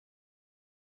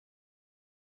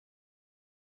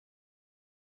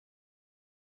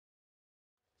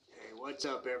What's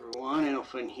up, everyone?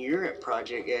 Elfin here at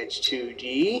Project Edge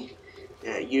 2D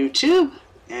at YouTube,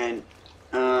 and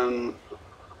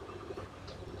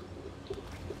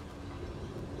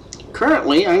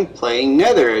currently I'm playing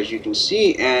Nether, as you can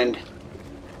see, and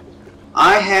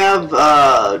I have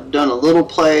done a little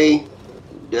play,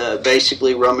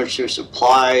 basically rummage through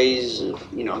supplies,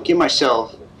 get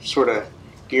myself sort of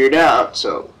geared out.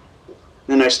 So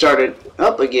then I started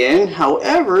up again.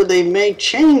 However, they've made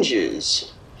changes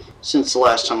since the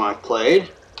last time I played.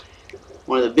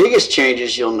 One of the biggest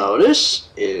changes you'll notice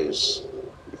is,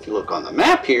 if you look on the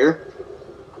map here,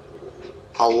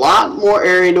 a lot more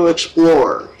area to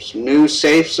explore. Some new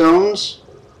safe zones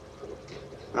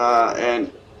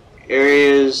and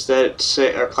areas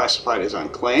that are classified as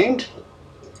unclaimed.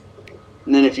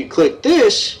 And then if you click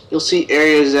this, you'll see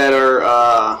areas that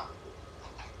are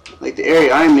like the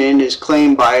area I'm in is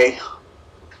claimed by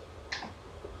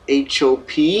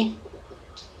HOP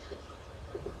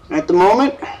at the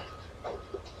moment.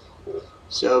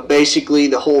 So basically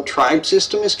the whole tribe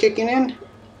system is kicking in.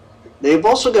 They've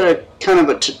also got a kind of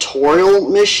a tutorial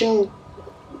mission.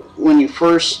 When you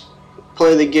first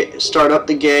start up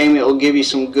the game, it will give you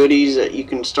some goodies that you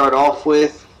can start off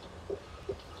with.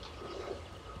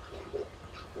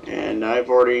 And I've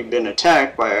already been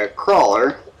attacked by a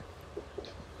crawler.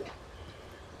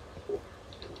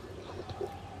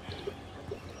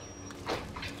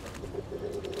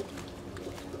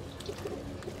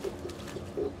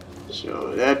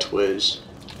 So that was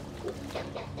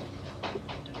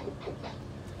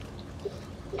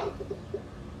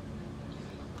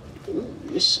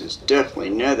this is definitely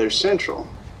Nether Central.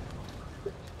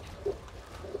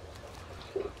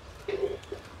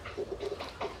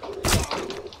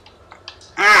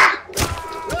 Ah!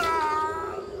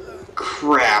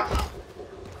 Crap.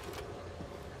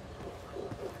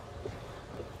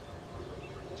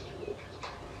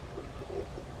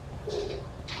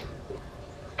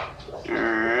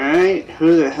 Alright,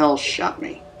 who the hell shot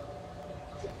me?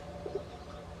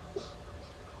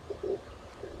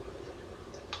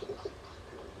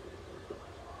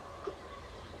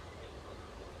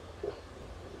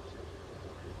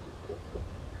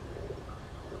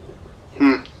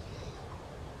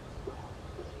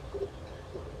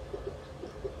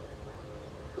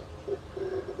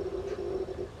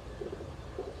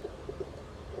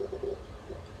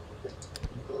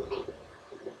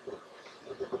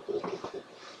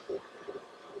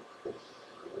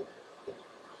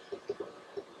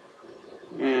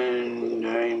 And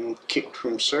I'm kicked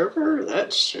from server.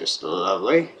 That's just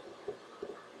lovely.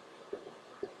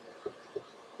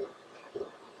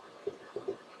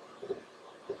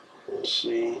 Let's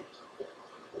see.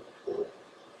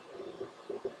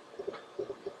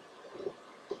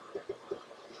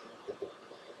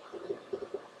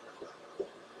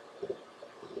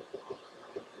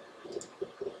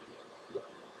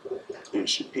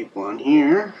 There's some people on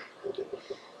here.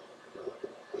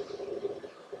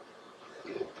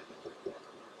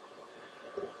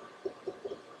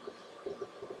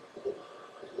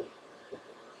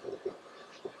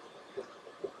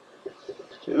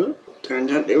 So,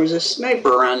 turns out there was a sniper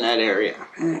around that area.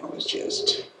 That was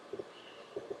just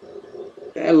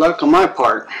bad luck on my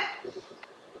part.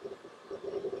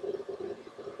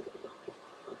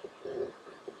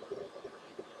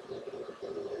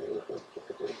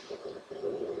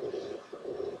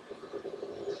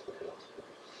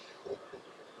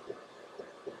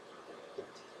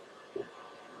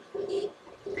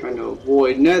 Trying to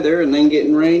avoid Nether and then get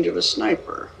in range of a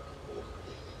sniper.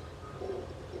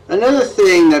 Another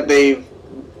thing that they've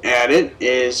added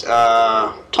is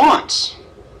taunts.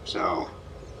 So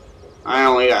I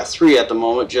only got 3 at the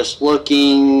moment. Just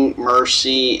Looking,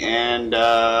 Mercy, and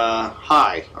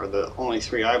High are the only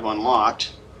 3 I've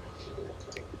unlocked.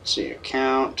 Let's see,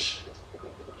 account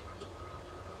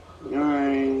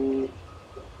 9.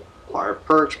 Acquire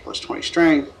perks plus 20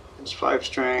 strength, plus 5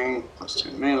 strength, plus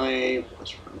 10 melee,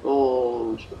 plus 4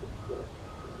 gold.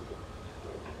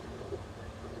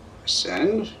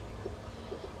 Ascend.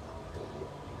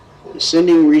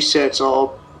 Ascending resets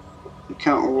all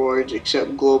account rewards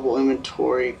except global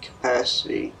inventory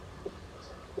capacity.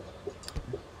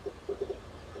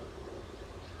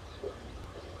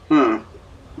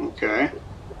 Okay.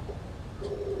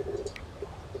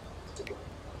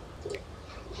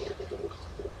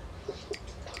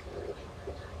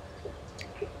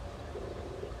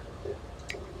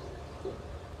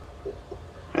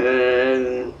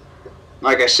 And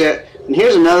like I said, and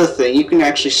here's another thing, you can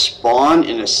actually spawn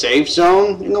in a safe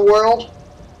zone in the world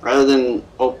rather than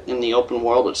in the open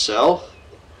world itself.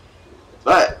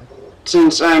 But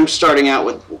since I'm starting out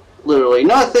with literally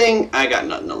nothing, I got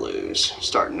nothing to lose.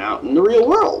 Starting out in the real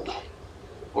world.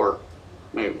 Or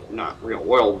maybe not real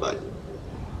world, but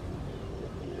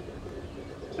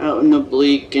out in the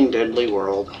bleak and deadly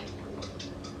world.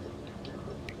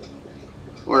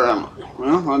 Where am I?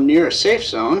 Well, I'm near a safe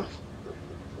zone.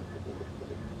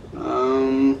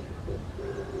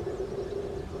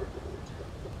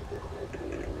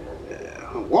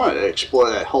 I wanted to explore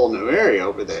that whole new area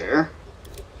over there.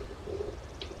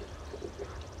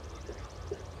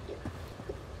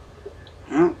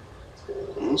 Well,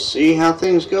 we'll see how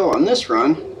things go on this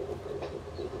run.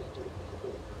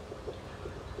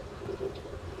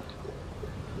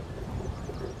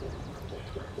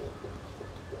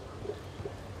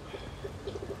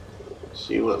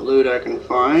 See what loot I can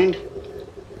find.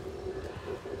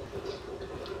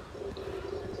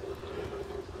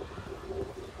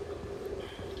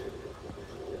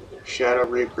 Shadow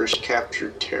Reapers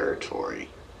captured territory.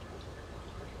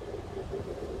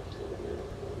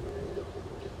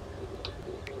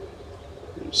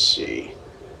 Let's see.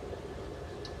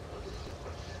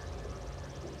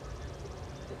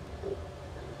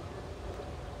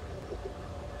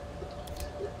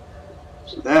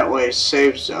 So that way,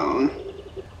 safe zone.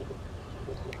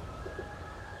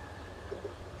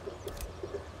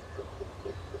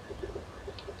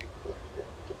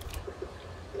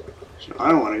 So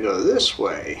I want to go this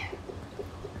way.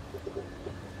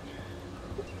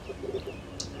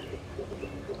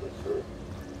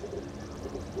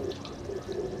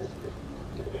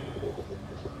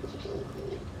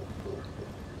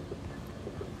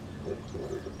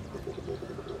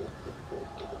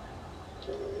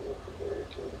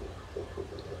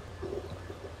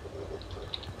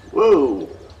 Whoa!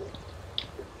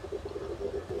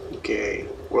 Okay,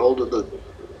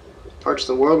 parts of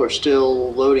the world are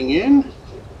still loading in.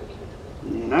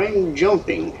 And I'm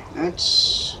jumping.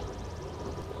 That's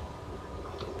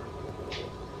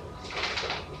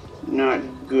not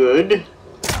good.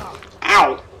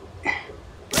 Ow!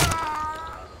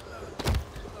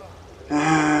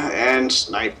 And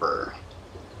sniper.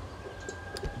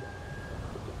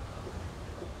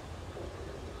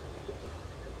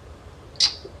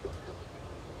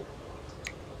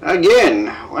 Again,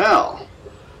 well.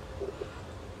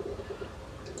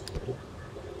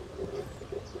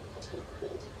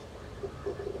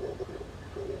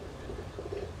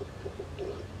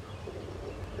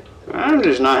 I'm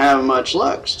just not having much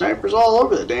luck. Snipers all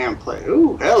over the damn place.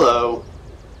 Ooh, hello.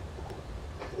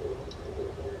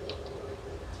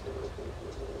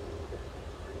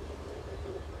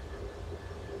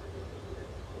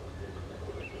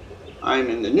 I'm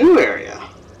in the new area.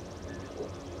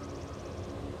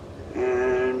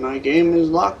 And my game is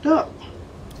locked up.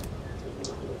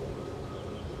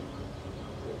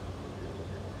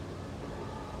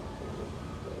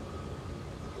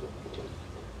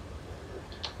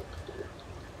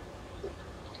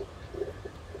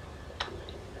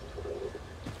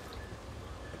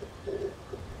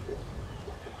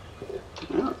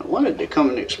 Well, I wanted to come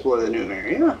and explore the new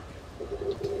area.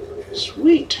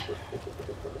 Sweet.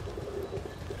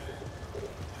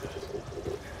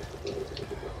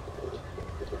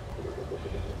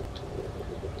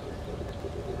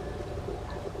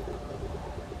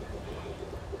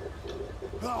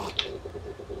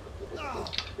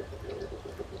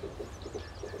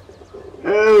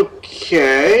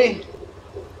 Okay.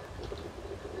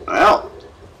 Well,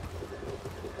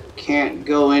 can't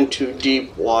go into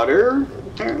deep water,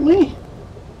 apparently.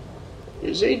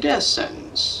 Is a death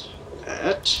sentence.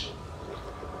 That.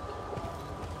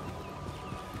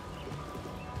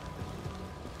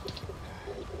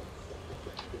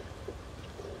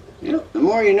 Yep, the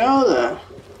more you know, the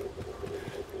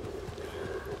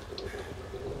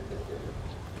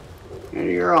better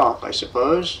you're off, I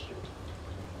suppose.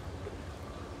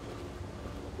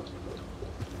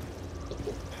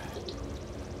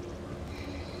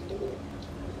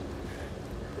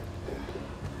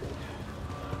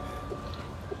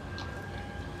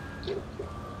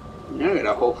 Now I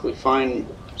gotta hopefully find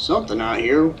something out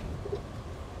here.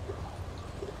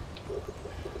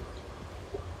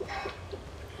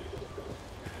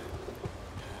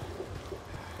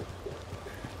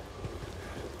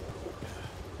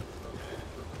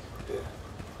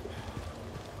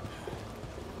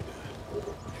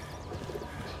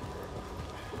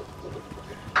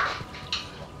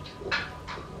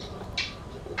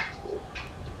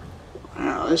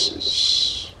 Wow, this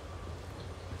is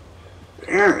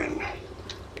barren.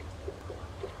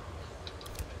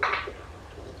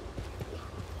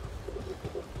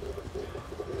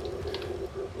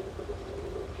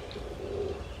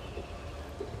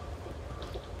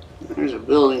 There's a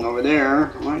building over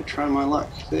there. I might try my luck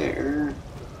there.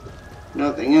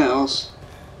 Nothing else.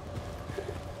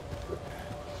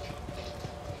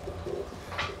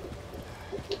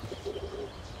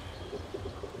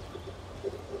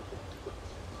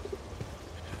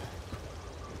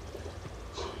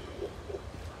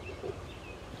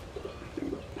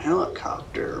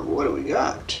 Helicopter. What do we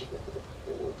got?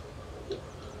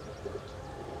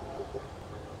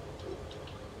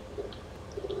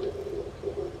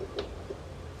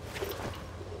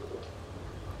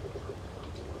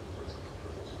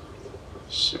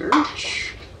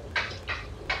 Search.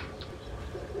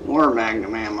 More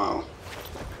Magnum ammo.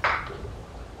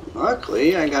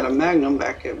 Luckily, I got a Magnum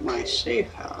back at my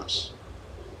safe house.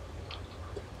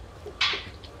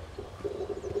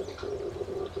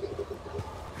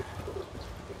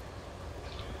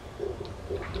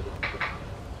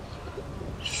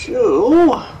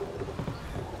 So,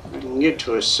 I can get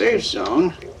to a safe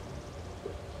zone.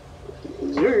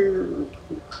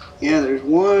 There's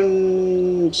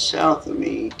one south of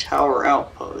me, Tower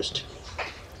Outpost.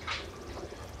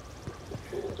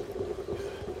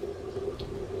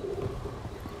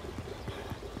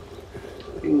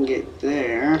 I can get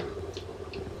there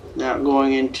without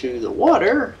going into the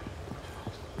water.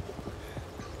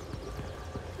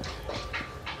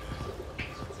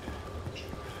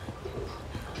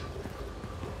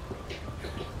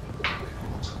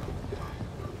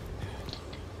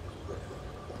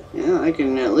 Yeah, I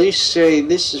can at least say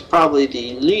this is probably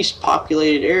the least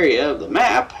populated area of the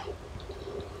map.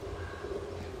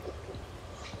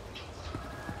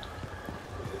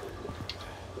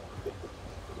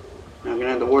 I'm gonna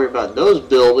have to worry about those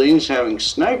buildings having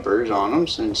snipers on them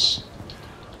since,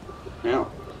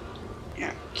 well,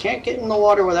 yeah, can't get in the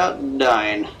water without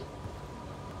dying.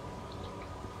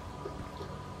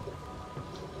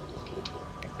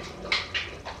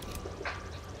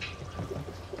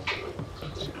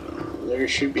 There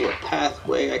should be a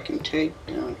pathway I can take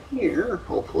down here,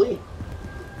 hopefully.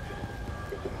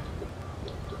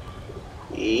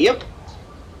 Yep.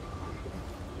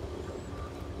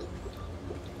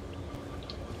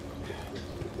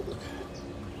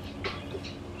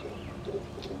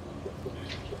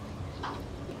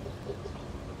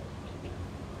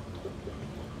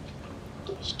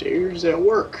 Stairs that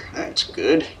work. That's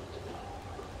good.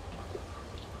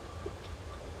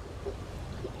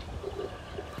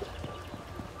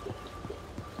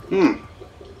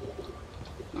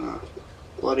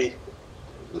 Bloody,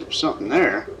 there's something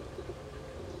there.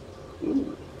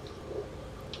 Ooh.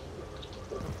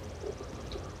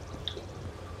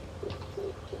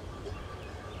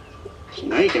 So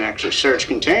now you can actually search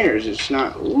containers. It's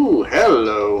not, ooh,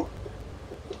 hello.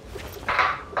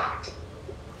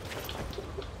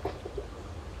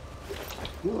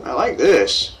 Ooh, I like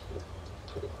this.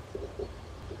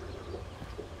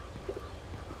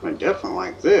 I definitely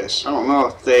like this. I don't know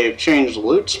if they've changed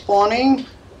loot spawning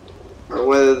or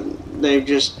whether they've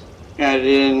just added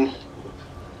in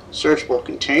searchable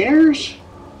containers.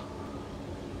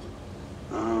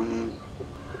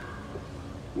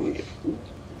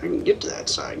 I can get to that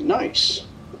side. Nice.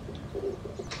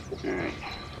 Alright.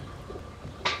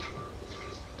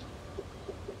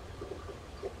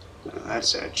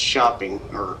 That's that shopping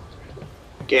or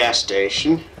gas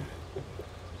station.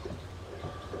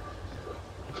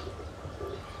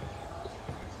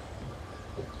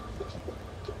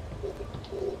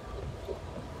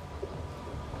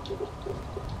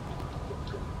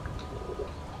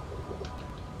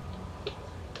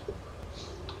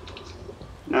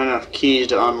 Not enough keys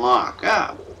to unlock.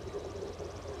 Ah.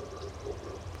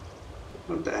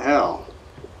 What the hell?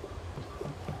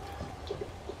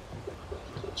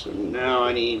 So now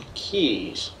I need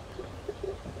keys.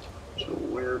 So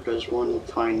where does one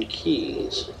find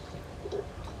keys?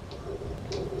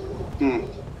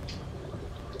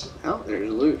 Well, there's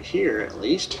loot here at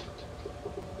least.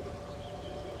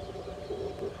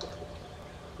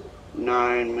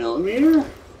 9mm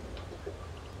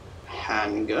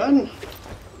handgun.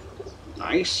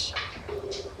 Nice.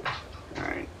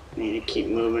 Alright, need to keep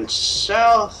moving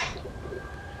south.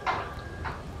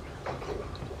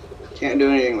 Can't do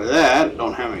anything with that.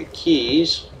 Don't have any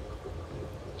keys.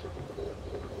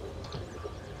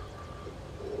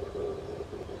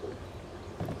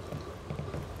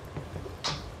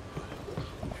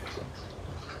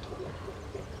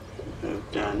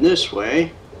 Move down this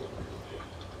way.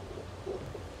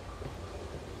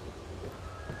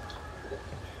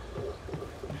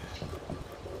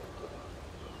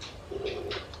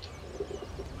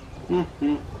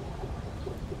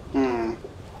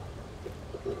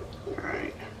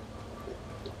 Alright.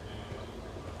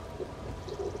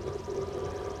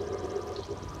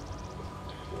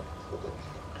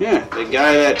 Yeah, the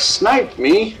guy that sniped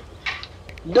me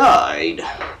died.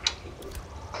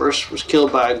 First was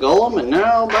killed by a golem and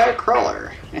now by a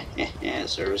crawler. Yeah,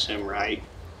 serves him right.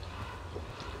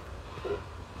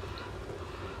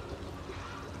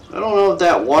 I don't know if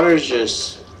that water's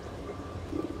just,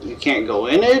 you can't go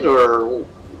in it, or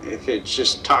if it's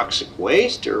just toxic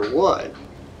waste or what.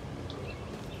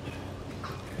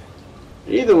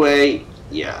 Either way,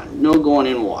 yeah, no going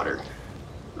in water.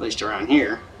 At least around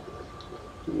here.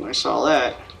 I saw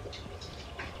that.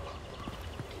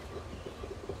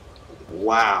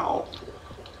 Wow.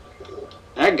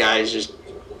 That guy's just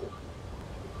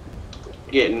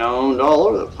getting owned all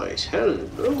over the place.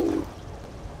 Hello.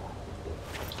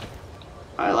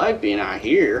 I like being out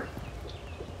here.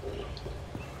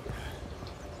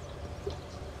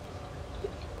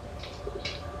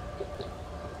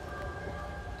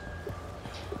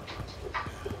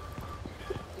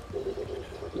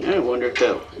 I wonder if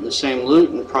the same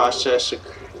looting process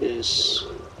is.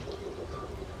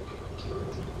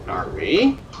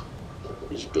 RV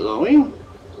is glowing.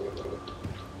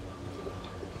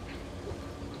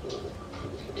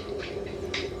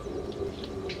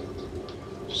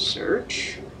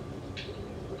 Search.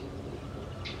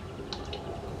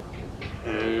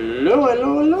 Hello,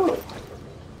 hello, hello.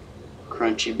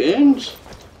 Crunchy bins.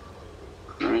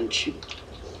 Crunchy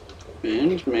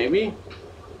bins, maybe.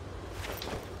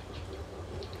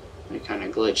 They kind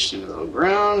of glitched into the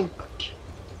ground, but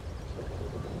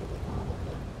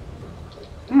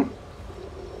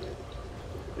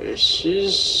this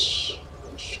is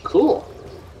cool.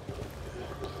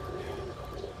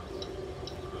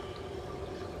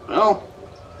 Well,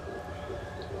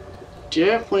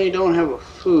 definitely don't have a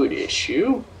food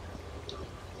issue,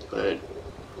 but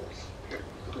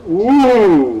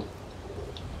woo!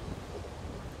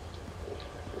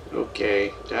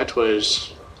 Okay, that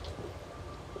was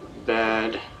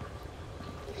bad.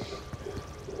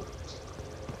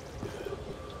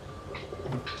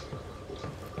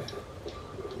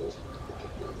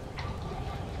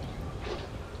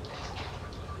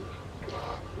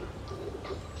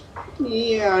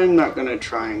 Yeah, I'm not gonna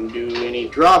try and do any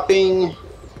dropping.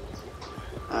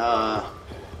 At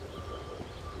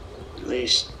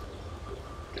least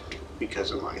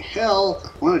because of my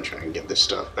health. I want to try and get this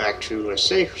stuff back to a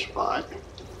safe spot.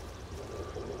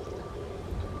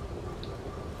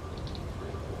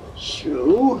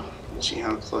 So, let's see,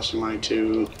 how close am I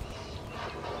to?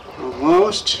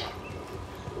 Almost.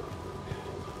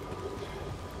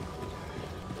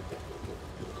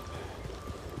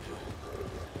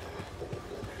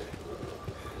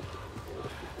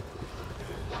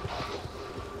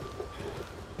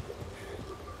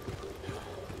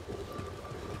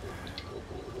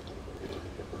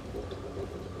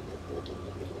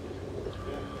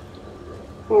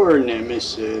 Poor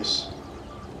Nemesis.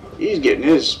 He's getting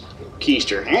his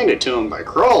keister handed to him by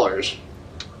crawlers.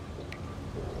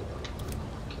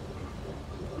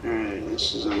 Alright,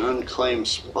 this is an unclaimed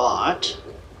spot.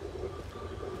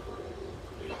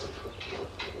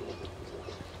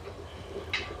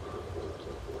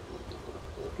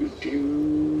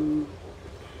 Doo-doo.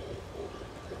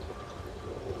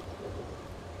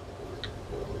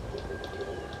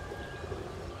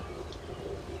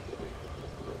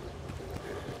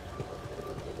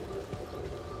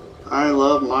 I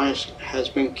love my has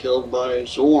been killed by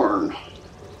Zorn.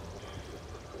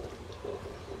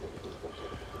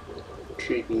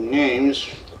 Intriguing names,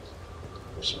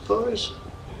 I suppose.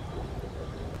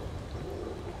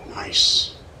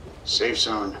 Nice. Safe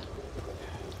zone.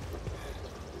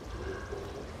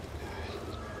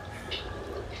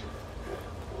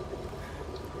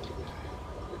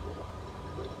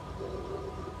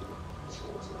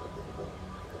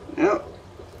 Yep.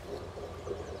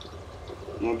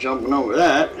 No jumping over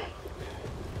that.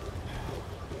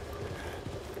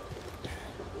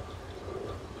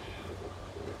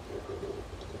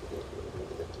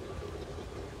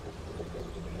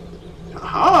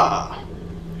 Aha!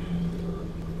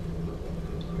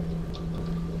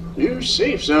 New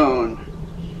safe zone.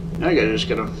 Now I just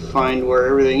gotta find where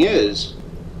everything is.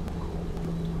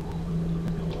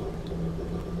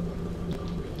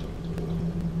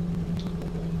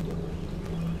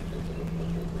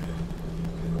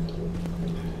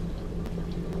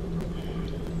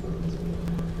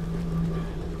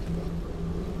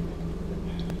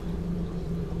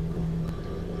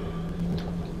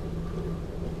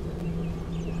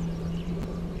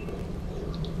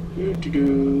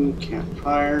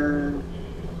 Campfire.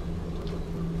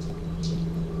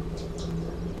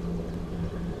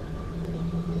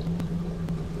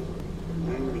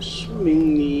 I'm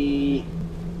assuming the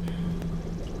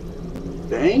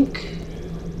bank.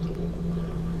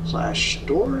 slash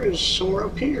store is somewhere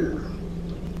up here.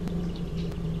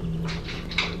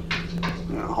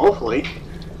 Now, hopefully.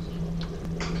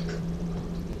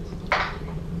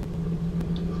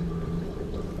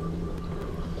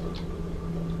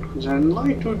 Because I'd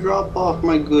like to drop off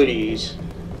my goodies.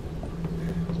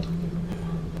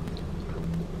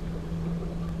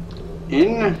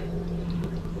 In.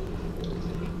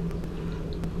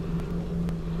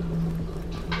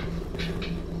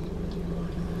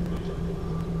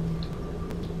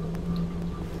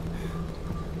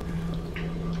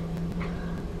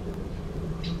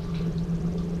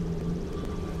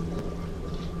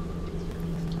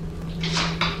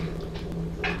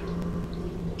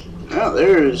 Now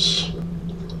there's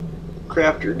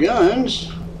crafter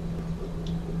guns.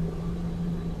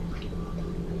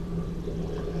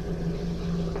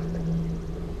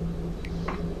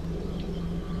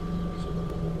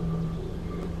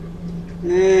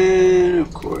 And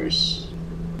of course,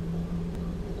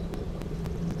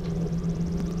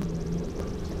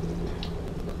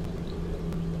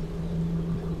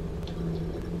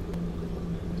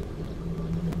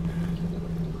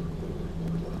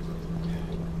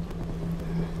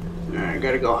 I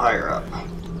gotta go higher up.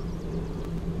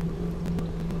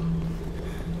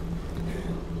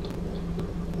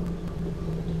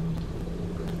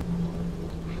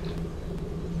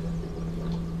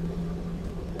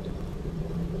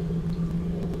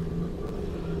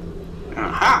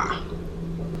 Aha!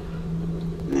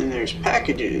 And then there's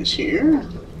packages here.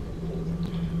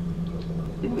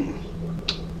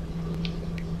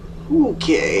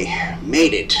 Okay,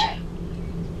 made it.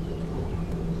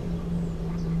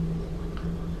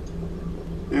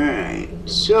 Alright,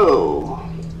 so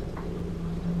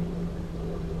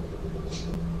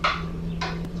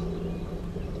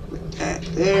put that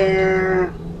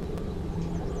there.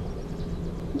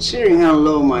 Considering how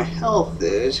low my health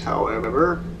is,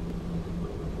 however,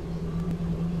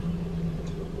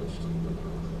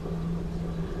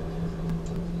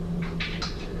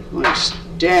 I'm going to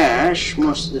stash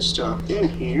most of the stuff in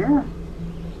here.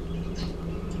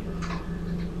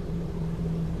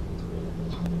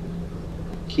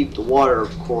 Keep the water,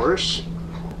 of course.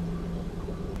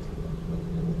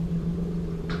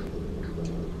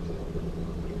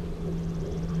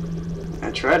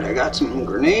 That's right, I got some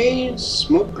grenades,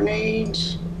 smoke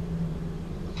grenades.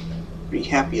 Pretty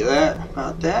happy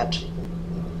about that.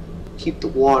 Keep the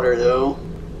water though.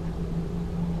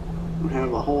 Don't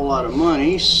have a whole lot of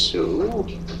money, so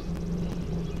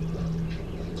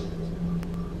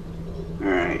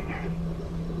alright.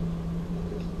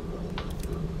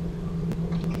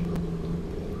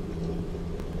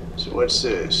 So what's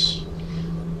this?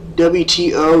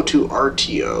 WTO to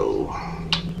RTO.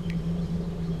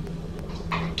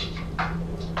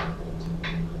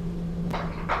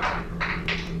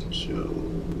 So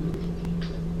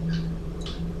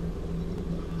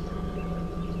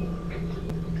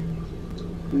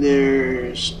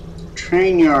there's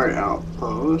train yard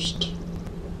outpost.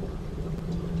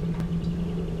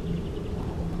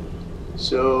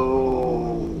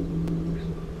 So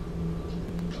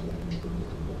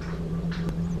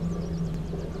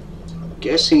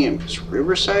guessing it's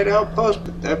Riverside Outpost,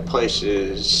 but that place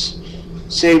is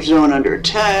safe zone under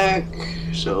attack,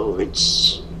 so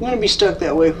it's going to be stuck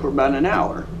that way for about an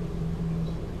hour.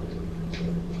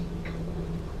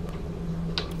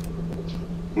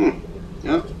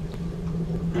 Yep.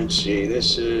 Let's see,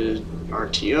 this is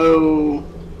RTO.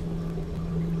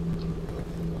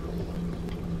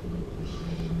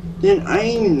 Then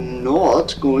I'm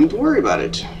not going to worry about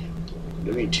it.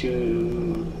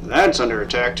 W2, that's under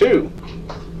attack too.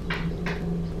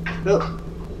 Oh,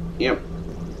 yep.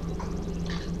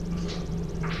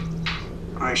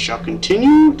 I shall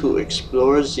continue to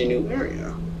explore the new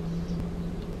area.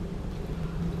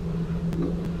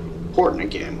 Important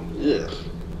again. Ugh.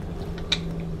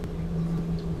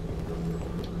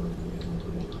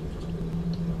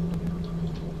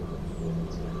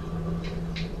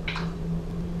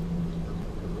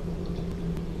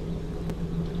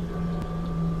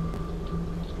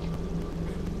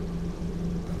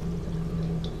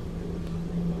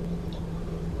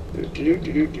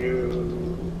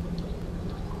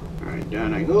 Alright,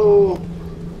 down I go.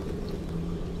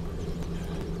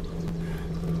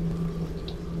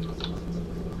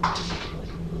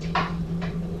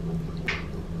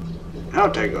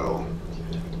 Out I go.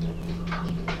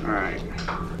 Alright.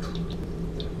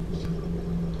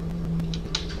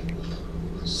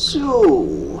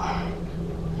 So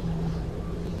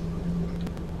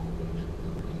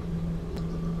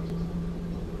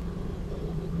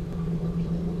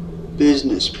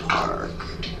business park.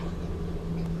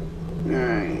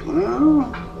 Alright,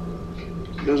 well,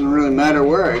 doesn't really matter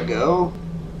where I go.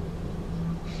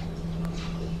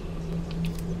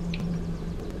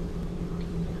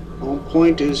 The whole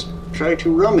point is try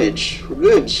to rummage for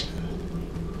goods.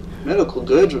 Medical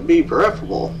goods would be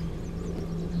preferable.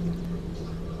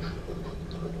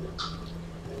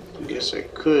 I guess I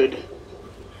could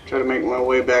try to make my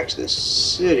way back to the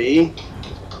city.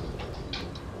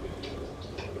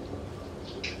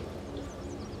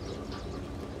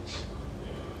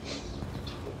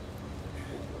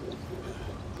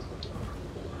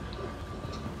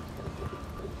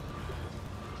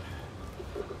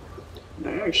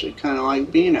 I actually kind of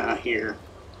like being out here.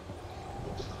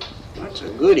 Lots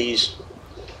of goodies.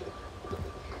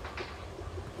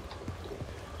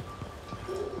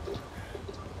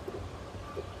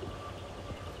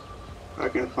 If I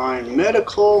can find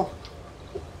medical,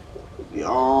 it'll be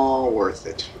all worth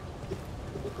it.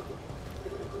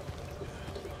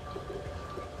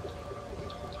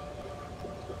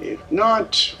 If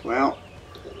not, well,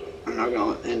 I'm not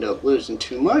going to end up losing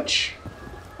too much.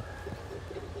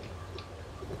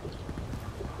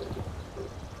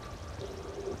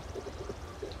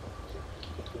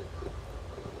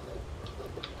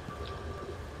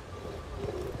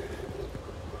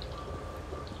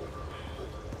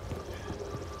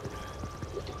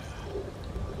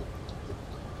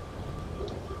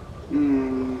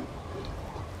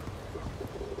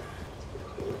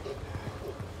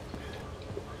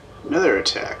 Another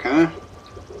attack, huh?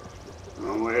 I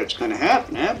don't know where it's going to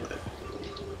happen at, but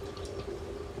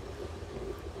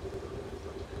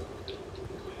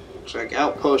looks like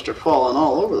outposts are falling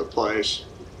all over the place.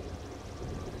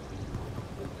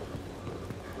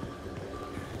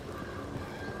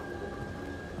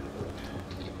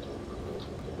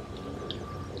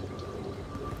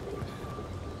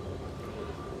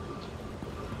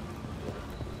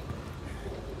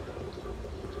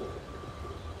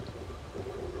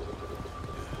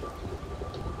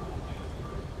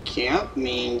 Camp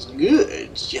means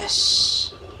goods.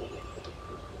 Yes.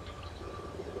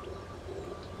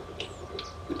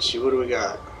 Let's see, what do we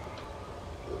got?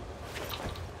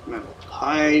 Metal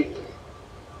pipe.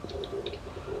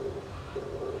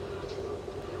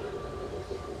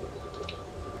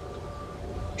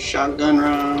 Shotgun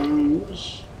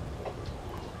rounds.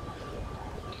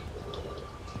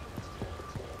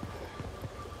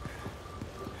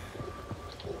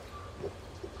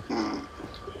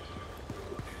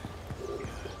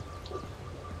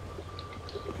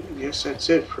 I guess that's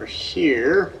it for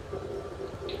here.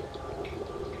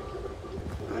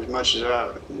 As much as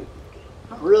not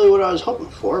really what I was hoping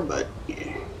for, but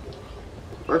yeah,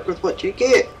 work with what you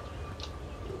get.